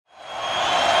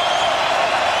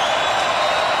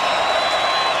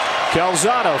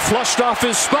Calzada flushed off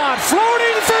his spot,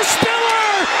 floating for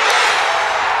Spiller!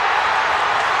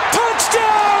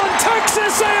 Touchdown,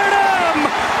 Texas A&M!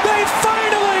 They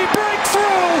finally break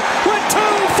through with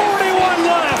 2:41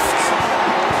 left.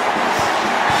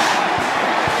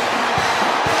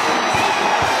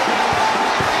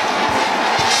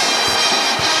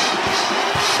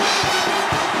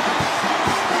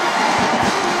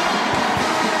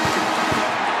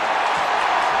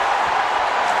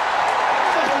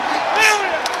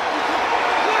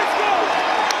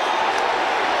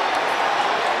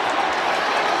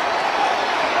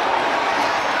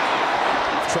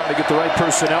 Trying to get the right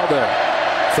personnel there.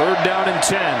 3rd down and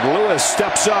 10. Lewis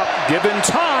steps up, given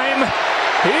time.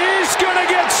 He's going to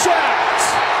get sacked.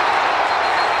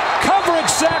 Coverage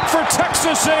sack for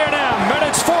Texas A&M, and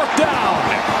it's 4th down.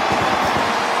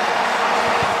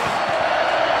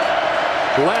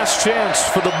 Last chance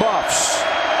for the Buffs.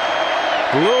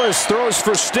 Lewis throws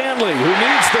for Stanley, who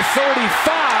needs the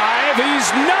 35. He's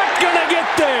not going to get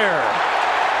there.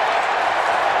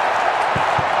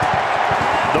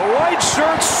 The white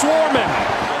shirts swarming.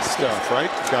 That's stuff,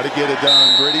 right? Got to get it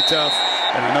done. Gritty, tough.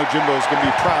 And I know Jimbo's going to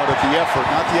be proud of the effort,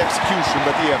 not the execution,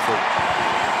 but the effort.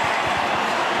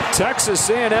 Texas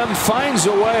A&M finds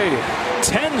a way.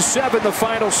 10-7 the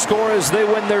final score as they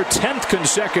win their 10th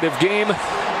consecutive game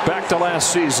back to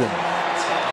last season.